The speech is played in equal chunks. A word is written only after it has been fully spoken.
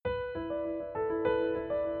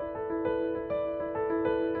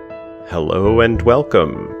Hello and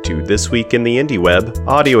welcome to This Week in the IndieWeb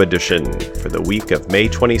audio edition for the week of May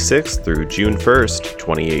 26th through June 1st,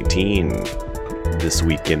 2018. This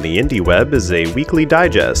Week in the IndieWeb is a weekly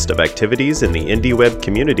digest of activities in the IndieWeb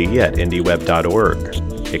community at indieweb.org.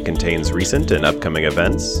 It contains recent and upcoming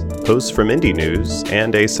events, posts from Indie News,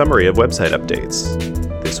 and a summary of website updates.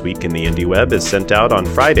 This Week in the IndieWeb is sent out on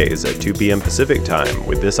Fridays at 2 p.m. Pacific Time,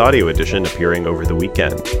 with this audio edition appearing over the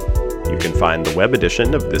weekend. You can find the web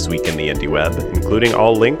edition of This Week in the IndieWeb, including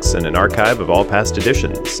all links and an archive of all past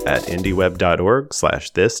editions, at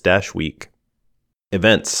indieweb.org/this-week.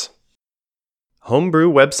 Events.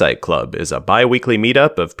 Homebrew Website Club is a bi-weekly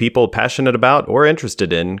meetup of people passionate about or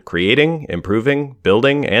interested in creating, improving,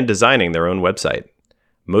 building, and designing their own website.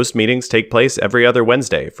 Most meetings take place every other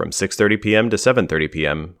Wednesday from 6:30 p.m. to 7:30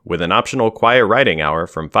 p.m., with an optional quiet writing hour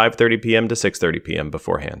from 5:30 p.m. to 6:30 p.m.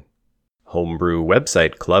 beforehand. Homebrew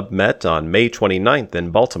Website Club met on May 29th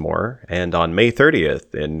in Baltimore and on May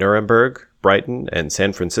 30th in Nuremberg, Brighton, and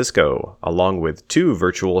San Francisco, along with two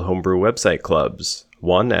virtual Homebrew Website Clubs,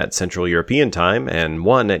 one at Central European Time and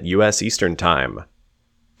one at U.S. Eastern Time.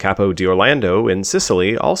 Capo d'Orlando in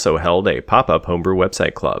Sicily also held a pop-up Homebrew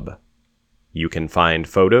Website Club. You can find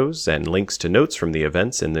photos and links to notes from the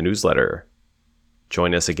events in the newsletter.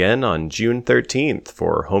 Join us again on June 13th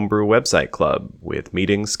for Homebrew Website Club, with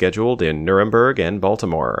meetings scheduled in Nuremberg and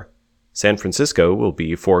Baltimore. San Francisco will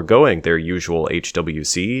be foregoing their usual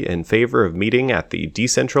HWC in favor of meeting at the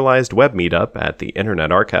Decentralized Web Meetup at the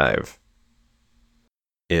Internet Archive.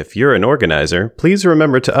 If you're an organizer, please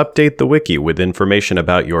remember to update the wiki with information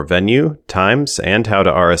about your venue, times, and how to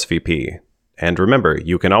RSVP. And remember,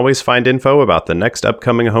 you can always find info about the next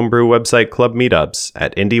upcoming Homebrew Website Club meetups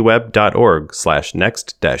at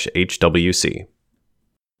indieweb.org/next-HWC.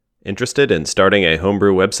 Interested in starting a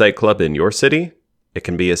Homebrew Website Club in your city? It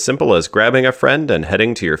can be as simple as grabbing a friend and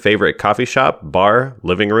heading to your favorite coffee shop, bar,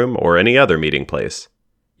 living room, or any other meeting place.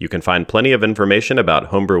 You can find plenty of information about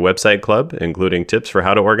Homebrew Website Club, including tips for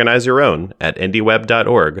how to organize your own, at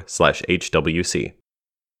indieweb.org/HWC.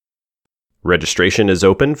 Registration is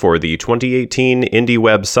open for the 2018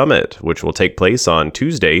 IndieWeb Summit, which will take place on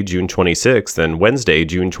Tuesday, June 26th and Wednesday,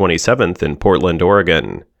 June 27th in Portland,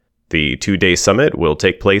 Oregon. The two-day summit will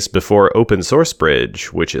take place before Open Source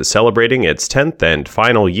Bridge, which is celebrating its 10th and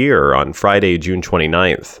final year on Friday, June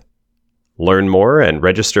 29th. Learn more and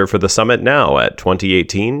register for the summit now at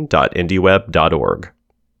 2018.indieweb.org.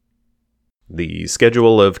 The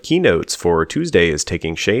schedule of keynotes for Tuesday is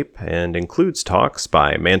taking shape and includes talks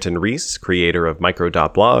by Manton Rees, creator of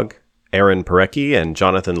Micro.blog, Aaron Parecki and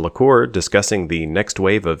Jonathan LaCour discussing the next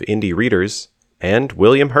wave of indie readers, and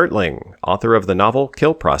William Hertling, author of the novel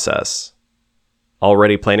Kill Process.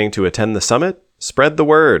 Already planning to attend the summit? Spread the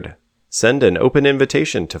word! Send an open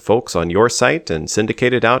invitation to folks on your site and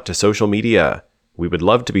syndicate it out to social media. We would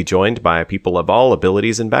love to be joined by people of all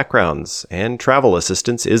abilities and backgrounds, and travel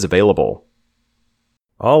assistance is available.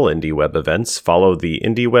 All IndieWeb events follow the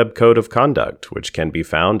IndieWeb Code of Conduct, which can be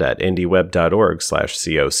found at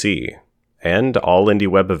indieweb.org/COC. And all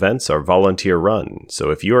IndieWeb events are volunteer-run,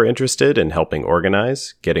 so if you are interested in helping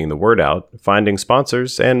organize, getting the word out, finding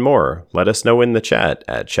sponsors, and more, let us know in the chat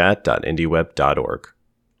at chat.indieweb.org.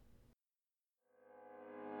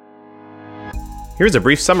 Here's a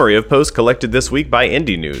brief summary of posts collected this week by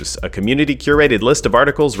Indie News, a community-curated list of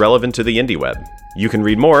articles relevant to the IndieWeb. You can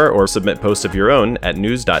read more or submit posts of your own at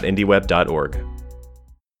news.indieweb.org.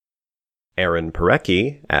 Aaron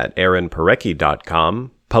Parecki at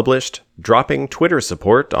aaronparecki.com published Dropping Twitter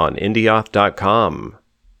Support on indieauth.com.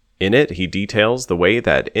 In it, he details the way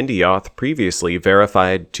that IndieAuth previously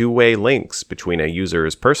verified two-way links between a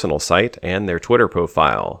user's personal site and their Twitter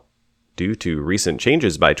profile. Due to recent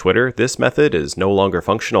changes by Twitter, this method is no longer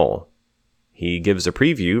functional. He gives a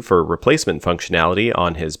preview for replacement functionality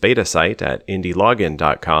on his beta site at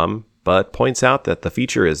indielogin.com, but points out that the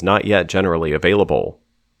feature is not yet generally available.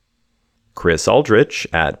 Chris Aldrich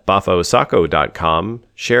at bafosako.com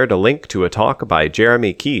shared a link to a talk by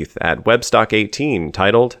Jeremy Keith at Webstock18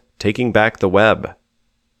 titled Taking Back the Web.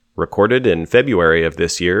 Recorded in February of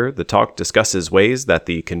this year, the talk discusses ways that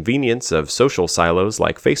the convenience of social silos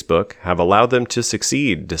like Facebook have allowed them to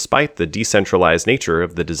succeed despite the decentralized nature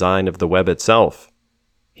of the design of the web itself.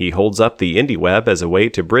 He holds up the IndieWeb as a way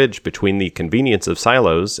to bridge between the convenience of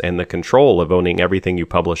silos and the control of owning everything you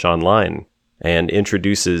publish online, and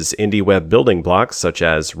introduces IndieWeb building blocks such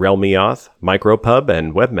as RealmyAuth, MicroPub,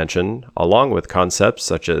 and WebMention, along with concepts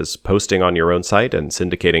such as posting on your own site and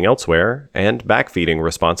syndicating elsewhere, and backfeeding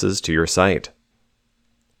responses to your site.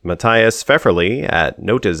 Matthias Pfefferly at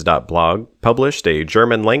notiz.blog published a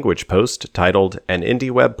German language post titled An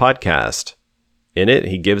IndieWeb Podcast. In it,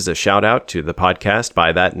 he gives a shout out to the podcast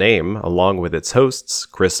by that name, along with its hosts,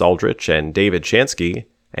 Chris Aldrich and David Shansky,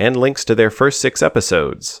 and links to their first 6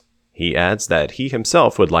 episodes. He adds that he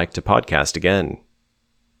himself would like to podcast again.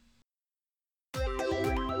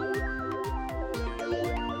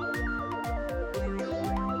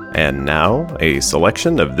 And now, a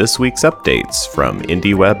selection of this week's updates from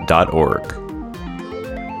IndieWeb.org.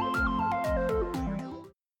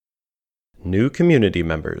 New community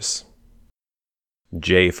members.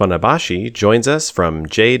 Jay Funabashi joins us from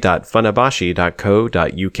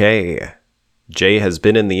j.funabashi.co.uk. Jay has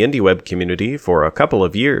been in the IndieWeb community for a couple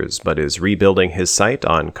of years, but is rebuilding his site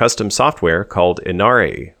on custom software called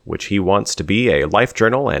Inari, which he wants to be a life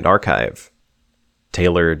journal and archive.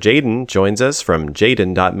 Taylor Jaden joins us from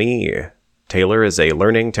jaden.me. Taylor is a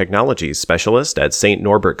learning technologies specialist at St.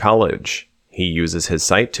 Norbert College. He uses his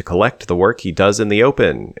site to collect the work he does in the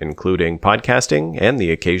open, including podcasting and the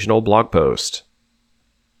occasional blog post.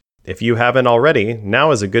 If you haven't already,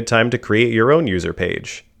 now is a good time to create your own user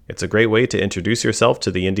page. It's a great way to introduce yourself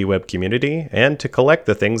to the IndieWeb community and to collect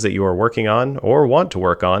the things that you are working on or want to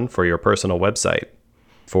work on for your personal website.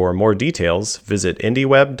 For more details, visit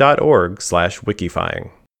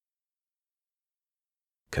indieweb.org/wikifying.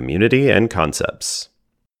 Community and concepts.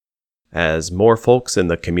 As more folks in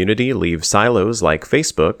the community leave silos like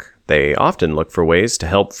Facebook, they often look for ways to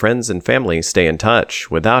help friends and family stay in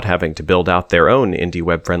touch without having to build out their own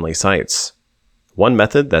IndieWeb-friendly sites. One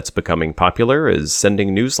method that's becoming popular is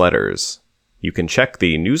sending newsletters. You can check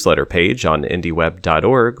the newsletter page on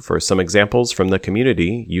indieweb.org for some examples from the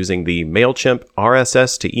community using the MailChimp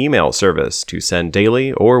RSS to email service to send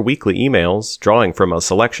daily or weekly emails drawing from a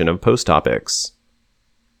selection of post topics.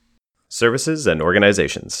 Services and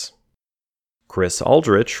organizations. Chris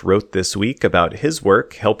Aldrich wrote this week about his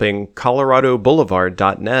work helping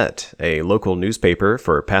ColoradoBoulevard.net, a local newspaper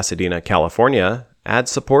for Pasadena, California, add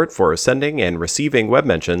support for sending and receiving web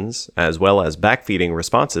mentions, as well as backfeeding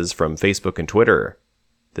responses from Facebook and Twitter.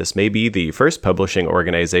 This may be the first publishing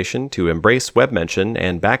organization to embrace web mention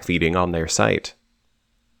and backfeeding on their site.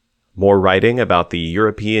 More writing about the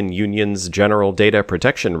European Union's General Data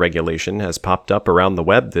Protection Regulation has popped up around the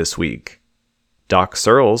web this week. Doc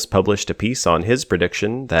Searles published a piece on his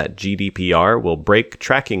prediction that GDPR will break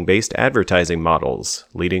tracking-based advertising models,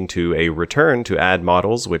 leading to a return to ad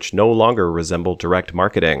models which no longer resemble direct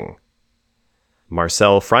marketing.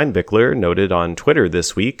 Marcel Freinbichler noted on Twitter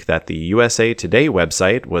this week that the USA Today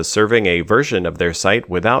website was serving a version of their site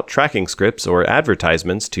without tracking scripts or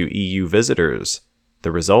advertisements to EU visitors.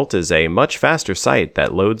 The result is a much faster site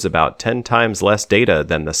that loads about 10 times less data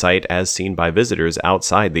than the site as seen by visitors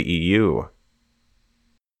outside the EU.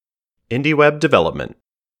 IndieWeb development.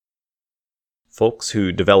 Folks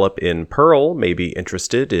who develop in Perl may be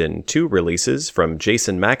interested in 2 releases from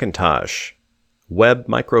Jason McIntosh. Web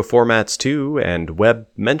Microformats 2 and Web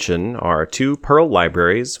Mention are 2 Perl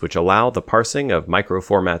libraries which allow the parsing of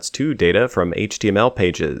Microformats 2 data from HTML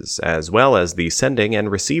pages, as well as the sending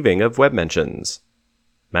and receiving of web mentions.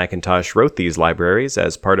 McIntosh wrote these libraries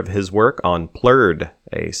as part of his work on Plurd,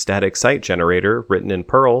 a static site generator written in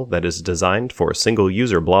Perl that is designed for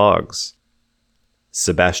single-user blogs.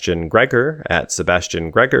 Sebastian Gregor at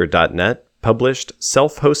sebastiangregor.net published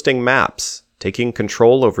Self-Hosting Maps, Taking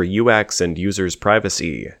Control over UX and Users'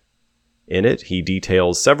 Privacy. In it, he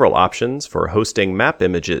details several options for hosting map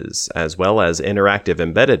images, as well as interactive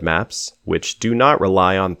embedded maps, which do not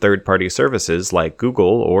rely on third-party services like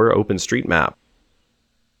Google or OpenStreetMap.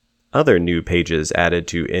 Other new pages added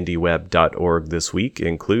to IndieWeb.org this week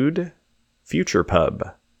include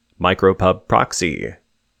FuturePub, MicroPub Proxy,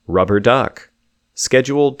 RubberDuck,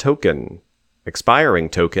 Scheduled Token, Expiring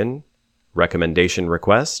Token, Recommendation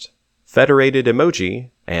Request, Federated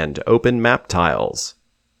Emoji, and Open Map Tiles.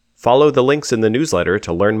 Follow the links in the newsletter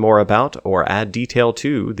to learn more about or add detail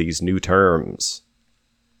to these new terms.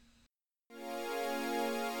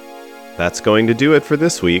 That's going to do it for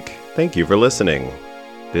this week. Thank you for listening.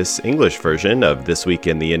 This English version of This Week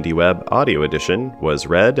in the IndieWeb audio edition was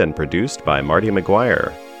read and produced by Marty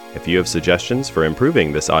McGuire. If you have suggestions for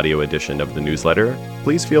improving this audio edition of the newsletter,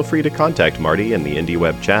 please feel free to contact Marty in the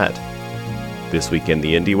IndieWeb chat. This Week in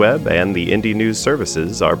the IndieWeb and the Indie News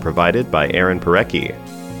services are provided by Aaron Parecki.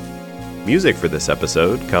 Music for this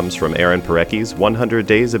episode comes from Aaron Parecki's 100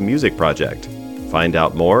 Days of Music project. Find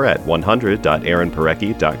out more at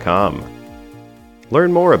 100.aaronparecki.com.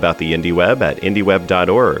 Learn more about the IndieWeb at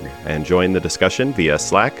indieweb.org and join the discussion via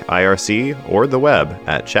Slack, IRC, or the web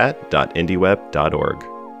at chat.indieweb.org.